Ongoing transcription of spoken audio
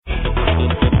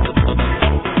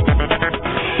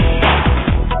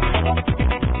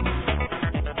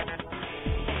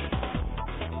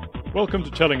Welcome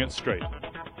to Telling It Straight,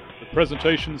 the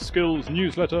presentation skills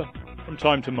newsletter from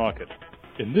Time to Market.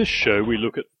 In this show we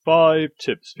look at 5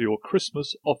 tips for your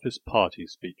Christmas office party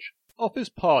speech. Office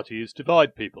parties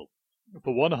divide people.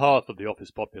 For one half of the office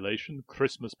population,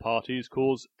 Christmas parties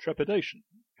cause trepidation,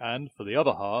 and for the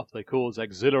other half they cause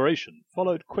exhilaration,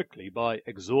 followed quickly by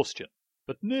exhaustion.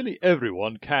 But nearly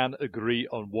everyone can agree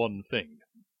on one thing.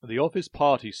 The office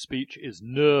party speech is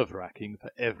nerve-wracking for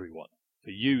everyone, for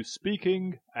you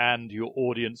speaking and your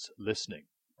audience listening.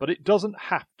 But it doesn't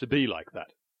have to be like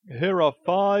that. Here are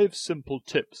 5 simple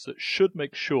tips that should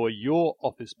make sure your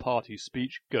office party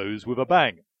speech goes with a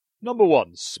bang. Number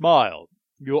 1, smile.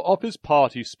 Your office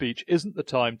party speech isn't the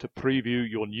time to preview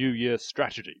your New Year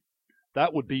strategy.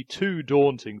 That would be too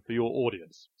daunting for your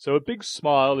audience. So a big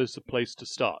smile is the place to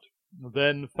start.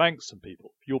 Then thank some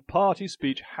people. Your party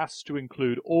speech has to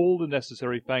include all the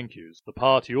necessary thank yous. The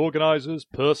party organisers,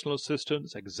 personal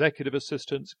assistants, executive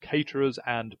assistants, caterers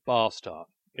and bar staff.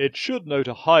 It should note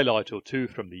a highlight or two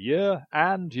from the year,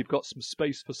 and you've got some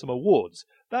space for some awards.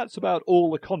 That's about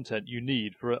all the content you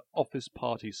need for an office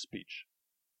party speech.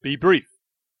 Be brief.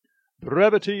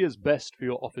 Brevity is best for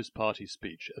your office party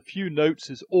speech. A few notes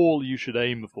is all you should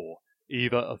aim for.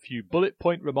 Either a few bullet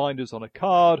point reminders on a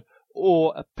card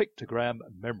or a pictogram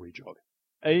memory jog.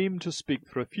 Aim to speak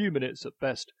for a few minutes at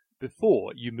best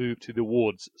before you move to the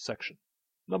awards section.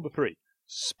 Number 3,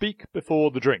 speak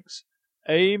before the drinks.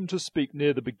 Aim to speak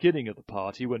near the beginning of the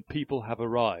party when people have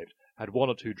arrived, had 1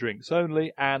 or 2 drinks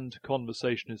only, and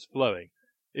conversation is flowing.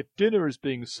 If dinner is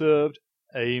being served,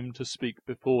 aim to speak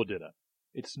before dinner.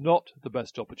 It's not the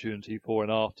best opportunity for an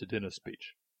after-dinner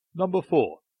speech. Number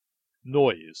 4,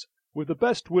 noise. With the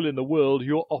best will in the world,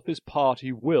 your office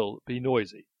party will be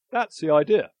noisy. That's the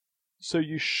idea. So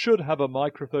you should have a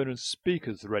microphone and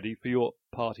speakers ready for your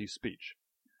party speech.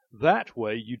 That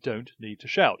way you don't need to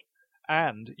shout,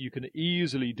 and you can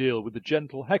easily deal with the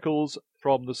gentle heckles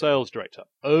from the sales director.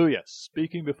 Oh yes,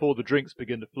 speaking before the drinks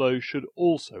begin to flow should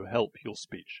also help your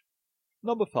speech.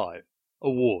 Number 5,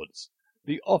 awards.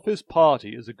 The office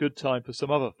party is a good time for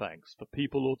some other thanks for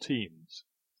people or teams.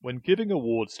 When giving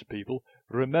awards to people,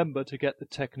 remember to get the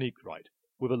technique right,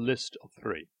 with a list of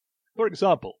 3. For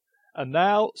example, and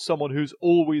now someone who's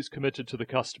always committed to the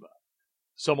customer,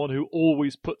 someone who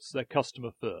always puts their customer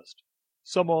first,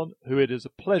 someone who it is a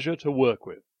pleasure to work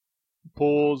with.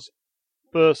 Pause,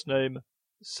 first name,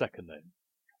 second name.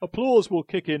 Applause will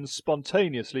kick in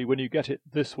spontaneously when you get it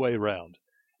this way round.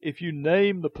 If you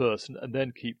name the person and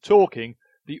then keep talking,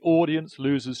 the audience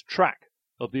loses track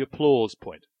of the applause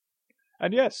point.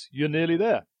 And yes, you're nearly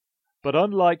there. But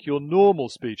unlike your normal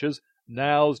speeches,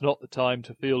 now's not the time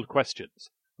to field questions.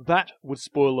 That would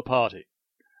spoil the party.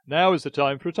 Now is the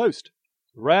time for a toast.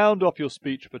 Round off your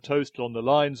speech with a toast on the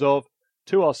lines of,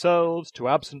 to ourselves, to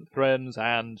absent friends,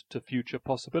 and to future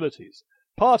possibilities.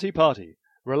 Party, party.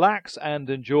 Relax and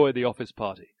enjoy the office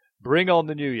party. Bring on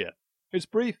the new year. It's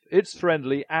brief, it's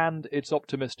friendly, and it's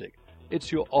optimistic.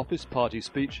 It's your office party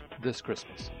speech this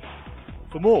Christmas.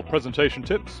 For more presentation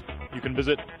tips, you can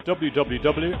visit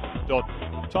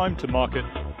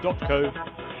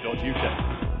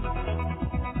www.timetomarket.co.uk.